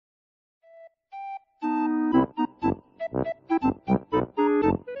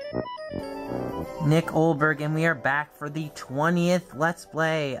Nick Olberg, and we are back for the 20th Let's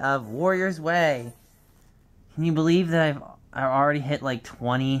Play of Warrior's Way. Can you believe that I've already hit like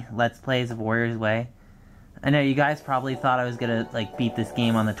 20 Let's Plays of Warrior's Way? I know you guys probably thought I was gonna like beat this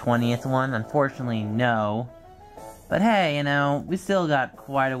game on the 20th one. Unfortunately, no. But hey, you know, we still got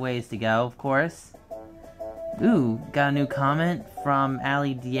quite a ways to go, of course. Ooh, got a new comment from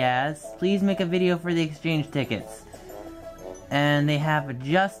Ali Diaz. Please make a video for the exchange tickets. And they have a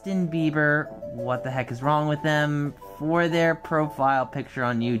Justin Bieber, what the heck is wrong with them, for their profile picture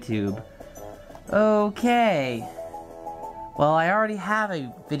on YouTube. Okay. Well, I already have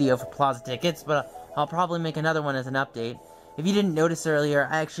a video for Plaza tickets, but I'll probably make another one as an update. If you didn't notice earlier,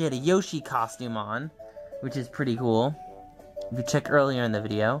 I actually had a Yoshi costume on, which is pretty cool. If you check earlier in the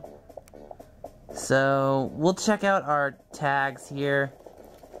video. So, we'll check out our tags here.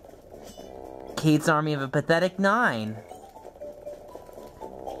 Kate's Army of a Pathetic 9.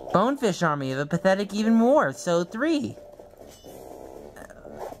 Bonefish Army of a Pathetic even more, so 3.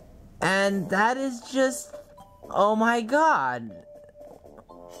 And that is just... oh my god.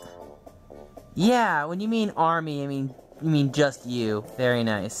 Yeah, when you mean army, you mean just you. Very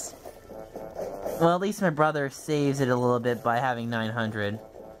nice. Well, at least my brother saves it a little bit by having 900.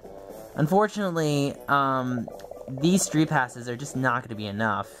 Unfortunately, these street passes are just not going to be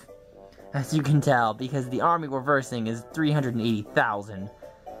enough. As you can tell, because the army we're versing is 380,000.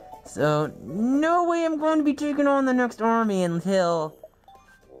 So, no way I'm going to be taking on the next army until...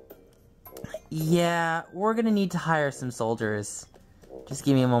 yeah, we're going to need to hire some soldiers. Just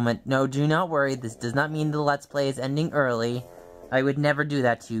give me a moment. No, do not worry. This does not mean the Let's Play is ending early. I would never do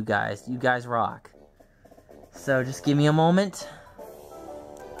that to you guys. You guys rock. So, just give me a moment.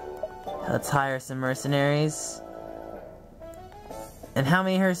 Let's hire some mercenaries. And how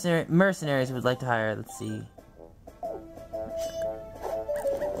many mercenaries would like to hire? Let's see.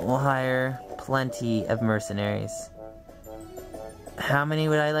 We'll hire plenty of mercenaries. How many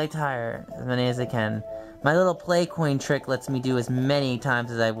would I like to hire? As many as I can. My little play coin trick lets me do as many times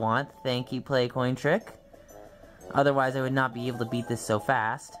as I want. Thank you, play coin trick. Otherwise, I would not be able to beat this so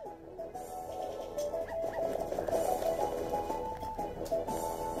fast.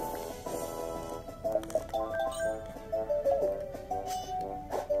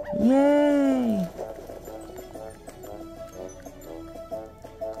 Yay!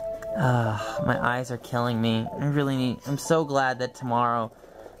 My eyes are killing me. I'm so glad that tomorrow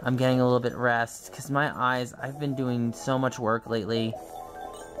I'm getting a little bit rest, because my eyes, I've been doing so much work lately.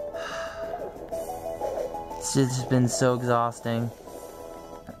 It's just been so exhausting.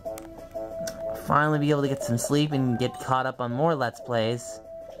 Finally be able to get some sleep and get caught up on more Let's Plays.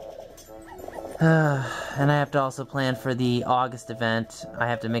 And I have to also plan for the August event. I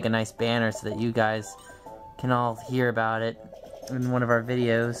have to make a nice banner so that you guys can all hear about it in one of our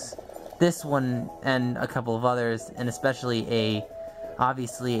videos. This one and a couple of others, and especially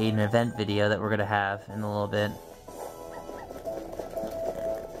obviously an event video that we're going to have in a little bit.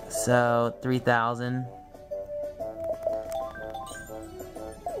 So, 3,000.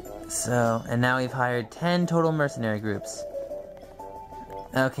 So, and now we've hired 10 total mercenary groups.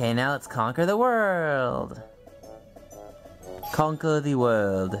 Okay, now let's conquer the world. Conquer the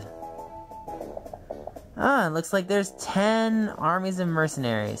world. Ah, it looks like there's 10 armies of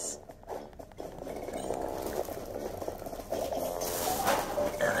mercenaries.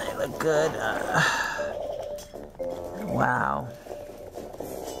 And they look good. Wow.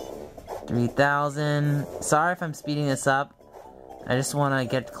 3,000. Sorry if I'm speeding this up. I just want to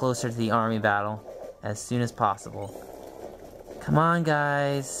get closer to the army battle as soon as possible. Come on,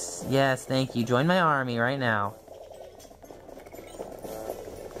 guys. Yes, thank you. Join my army right now.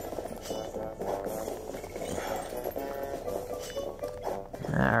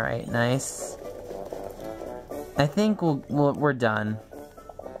 Alright, nice. I think we're done.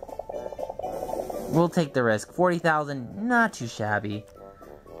 We'll take the risk. 40,000, not too shabby.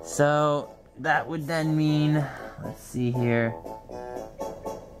 So, that would then mean... let's see here.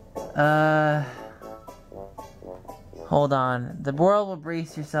 Hold on. The world will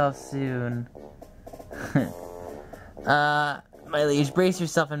brace yourself soon. My liege, brace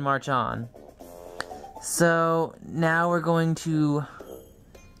yourself and march on. So, now we're going to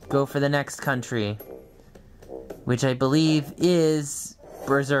go for the next country, which I believe is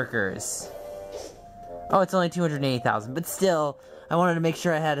Berserkers. Oh, it's only 280,000, but still, I wanted to make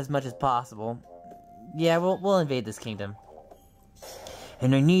sure I had as much as possible. Yeah, we'll invade this kingdom.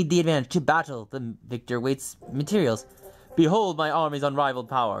 And I need the advantage to battle. The victor waits materials. Behold my army's unrivaled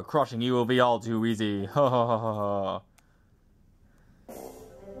power. Crushing you will be all too easy. Ha ha ha ha ha.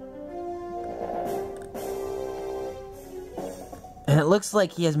 And it looks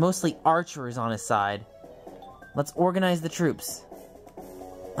like he has mostly archers on his side. Let's organize the troops.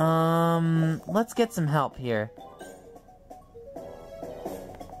 Let's get some help here.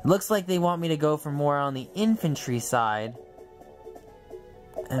 Looks like they want me to go for more on the infantry side.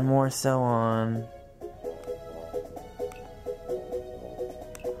 And more so on...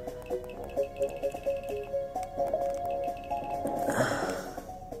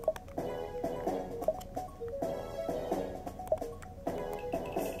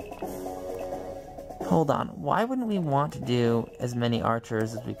 Hold on, why wouldn't we want to do as many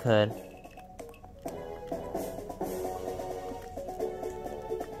archers as we could?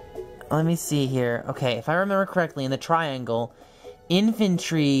 Let me see here. Okay, if I remember correctly, in the triangle,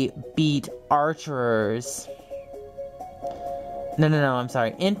 infantry beat archers. No, I'm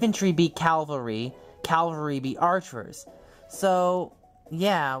sorry. Infantry beat cavalry, cavalry beat archers. So,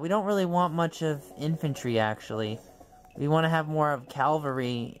 yeah, we don't really want much of infantry, actually. We want to have more of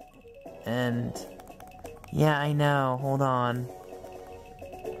cavalry, and... Yeah, I know. Hold on.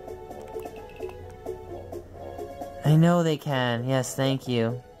 I know they can. Yes, thank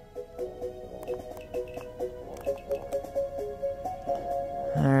you.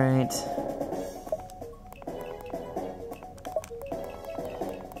 Alright.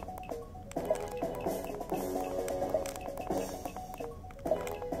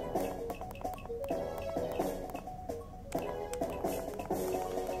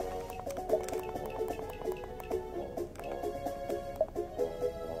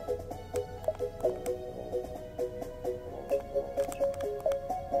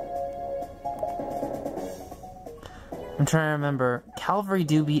 I'm trying to remember. Cavalry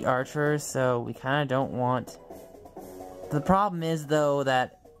do beat archers, so we kind of don't want... The problem is, though,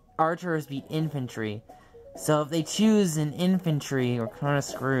 that archers beat infantry. So if they choose an infantry, we're kind of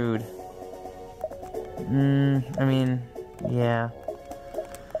screwed. I mean, yeah.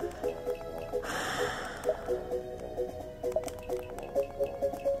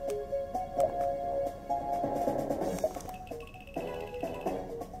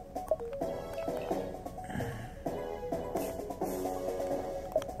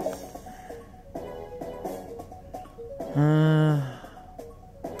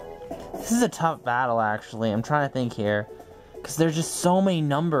 This is a tough battle, actually. I'm trying to think here. Because there's just so many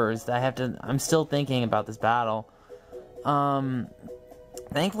numbers that I have to... I'm still thinking about this battle.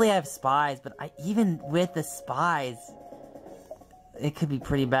 Thankfully I have spies, but even with the spies, it could be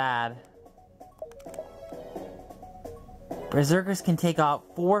pretty bad. Berserkers can take off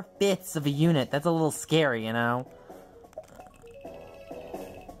 4/5 of a unit. That's a little scary, you know?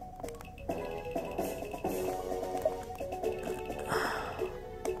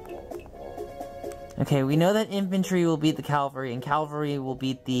 Okay, we know that infantry will beat the cavalry, and cavalry will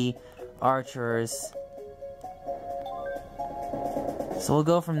beat the archers. So we'll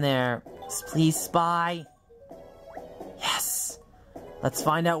go from there. Please, spy. Yes! Let's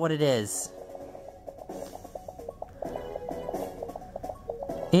find out what it is.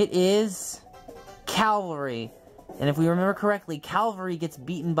 It is cavalry. And if we remember correctly, cavalry gets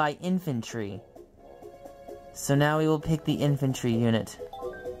beaten by infantry. So now we will pick the infantry unit.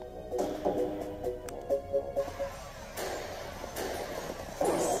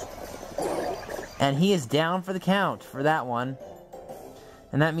 And he is down for the count for that one.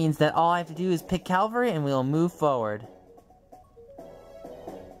 And that means that all I have to do is pick cavalry and we'll move forward.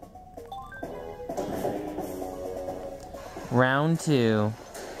 Round 2.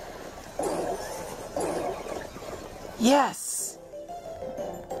 Yes!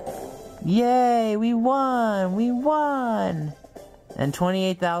 Yay, we won! We won! And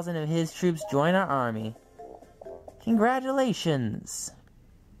 28,000 of his troops join our army. Congratulations!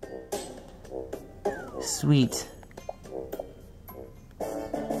 Sweet.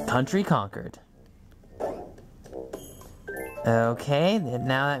 Country conquered. Okay,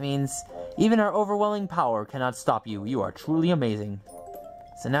 now that means even our overwhelming power cannot stop you. You are truly amazing.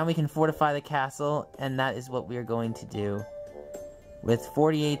 So now we can fortify the castle, and that is what we are going to do. With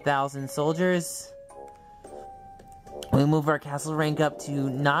 48,000 soldiers, we move our castle rank up to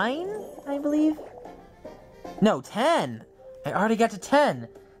 9, I believe? No, 10! I already got to 10!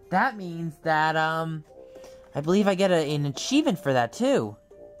 That means that, I believe I get an achievement for that, too.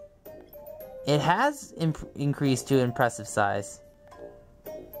 It has increased to impressive size.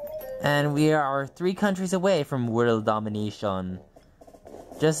 And we are 3 countries away from world domination.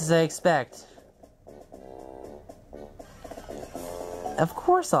 Just as I expect. Of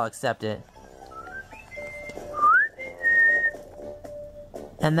course I'll accept it.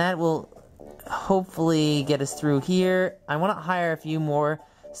 And that will hopefully get us through here. I want to hire a few more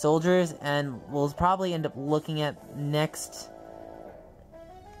soldiers, and we'll probably end up looking at next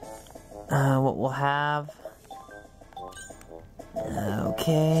what we'll have.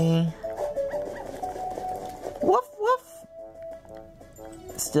 Okay. Woof woof!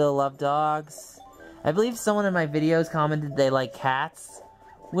 Still love dogs. I believe someone in my videos commented they like cats,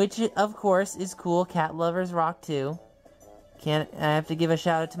 which of course is cool. Cat lovers rock too. I have to give a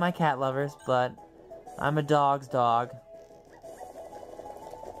shout out to my cat lovers, but I'm a dog's dog.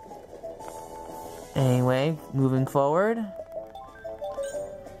 Anyway, moving forward.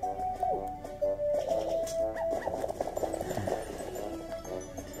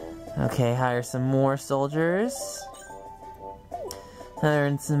 Okay, hire some more soldiers.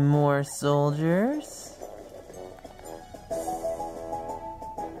 Hiring some more soldiers.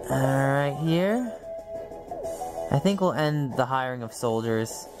 Alright, here. I think we'll end the hiring of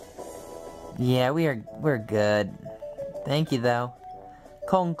soldiers. Yeah, we're good. Thank you, though.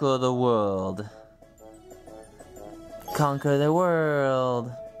 Conquer the world. Conquer the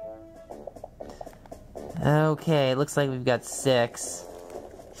world. Okay, looks like we've got 6.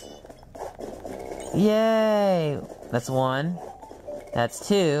 Yay! That's 1. That's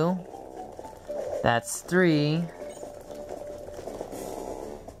 2. That's 3.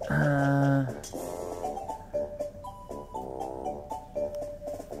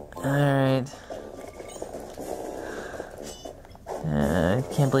 Alright. I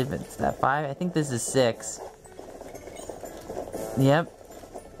can't believe it's that 5. I think this is 6. Yep.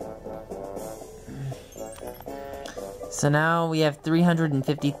 So now we have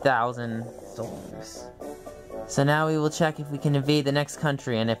 350,000 soldiers. So now we will check if we can invade the next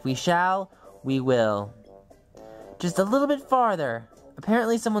country, and if we shall, we will. Just a little bit farther.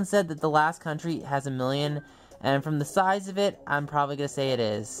 Apparently someone said that the last country has 1 million, and from the size of it, I'm probably gonna say it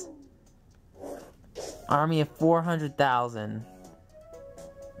is. Army of 400,000.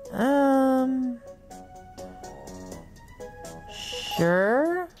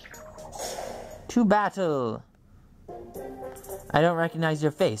 Sure. To battle. I don't recognize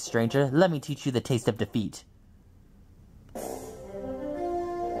your face, stranger. Let me teach you the taste of defeat.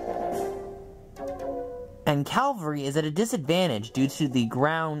 And cavalry is at a disadvantage due to the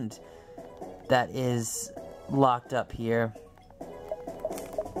ground that is locked up here.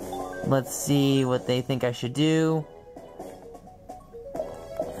 Let's see what they think I should do.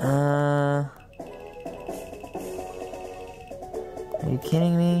 Are you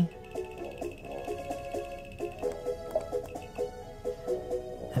kidding me?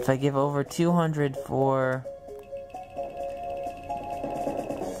 If I give over 200 for...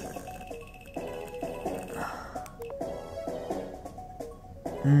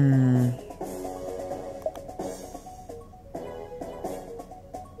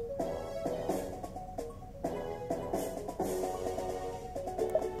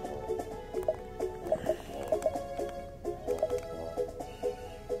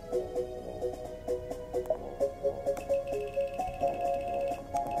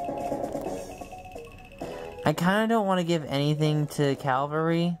 I kind of don't want to give anything to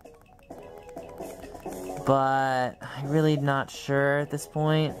cavalry, but I'm really not sure at this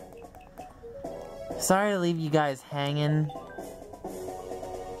point. Sorry to leave you guys hanging.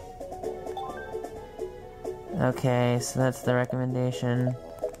 Okay, so that's the recommendation.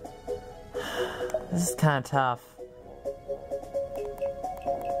 This is kind of tough.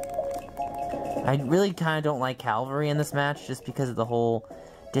 I really kind of don't like cavalry in this match just because of the whole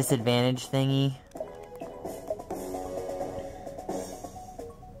disadvantage thingy.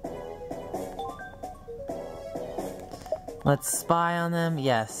 Let's spy on them.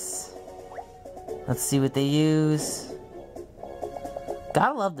 Yes. Let's see what they use.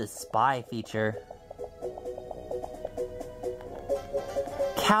 Gotta love this spy feature.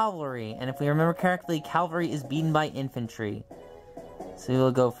 Cavalry. And if we remember correctly, cavalry is beaten by infantry. So we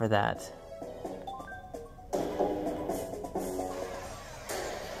will go for that.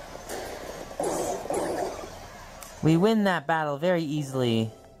 We win that battle very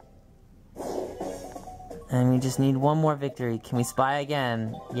easily. And we just need one more victory. Can we spy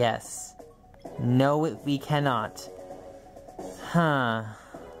again? Yes. No, we cannot. Huh.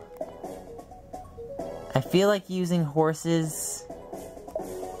 I feel like using horses...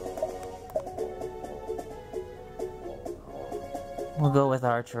 We'll go with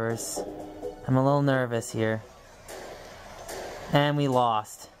archers. I'm a little nervous here. And we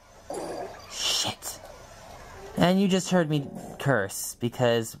lost. Shit. And you just heard me curse,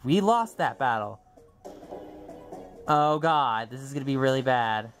 because we lost that battle. Oh god, this is gonna be really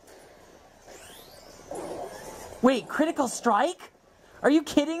bad. Wait, critical strike? Are you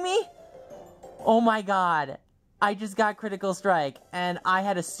kidding me? Oh my god. I just got critical strike, and I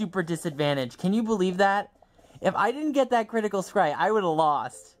had a super disadvantage. Can you believe that? If I didn't get that critical strike, I would have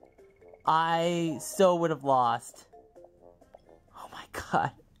lost. I so would have lost. Oh my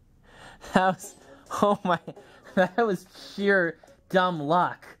god. That was... Oh my... That was sheer dumb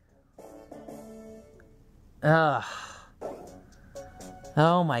luck. Ugh.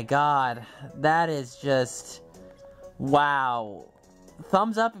 Oh my god. That is just... Wow.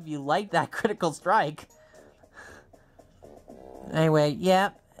 Thumbs up if you like that critical strike. Anyway, yeah.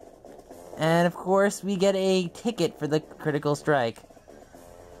 And of course, we get a ticket for the critical strike.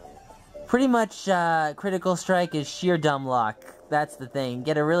 Pretty much, critical strike is sheer dumb luck. That's the thing.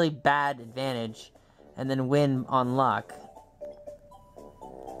 Get a really bad advantage, and then win on luck.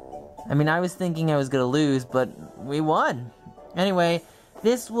 I mean, I was thinking I was gonna lose, but we won. Anyway,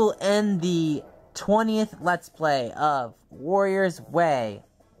 this will end the 20th Let's Play of Warriors Way.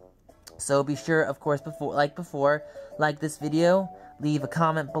 So be sure, of course, like this video, leave a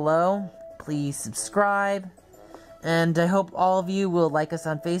comment below, please subscribe, and I hope all of you will like us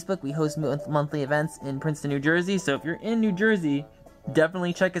on Facebook. We host monthly events in Princeton, New Jersey, so if you're in New Jersey,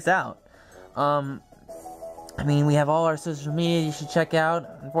 definitely check us out. I mean, we have all our social media you should check out.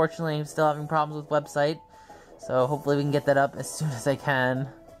 Unfortunately, I'm still having problems with website, so hopefully we can get that up as soon as I can.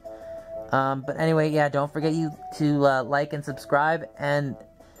 But anyway, yeah, don't forget to like and subscribe, and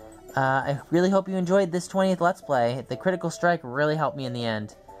I really hope you enjoyed this 20th Let's Play. The critical strike really helped me in the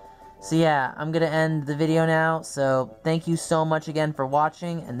end. So yeah, I'm gonna end the video now, so thank you so much again for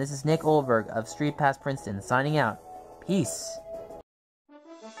watching, and this is Nick Olberg of StreetPass Princeton, signing out. Peace.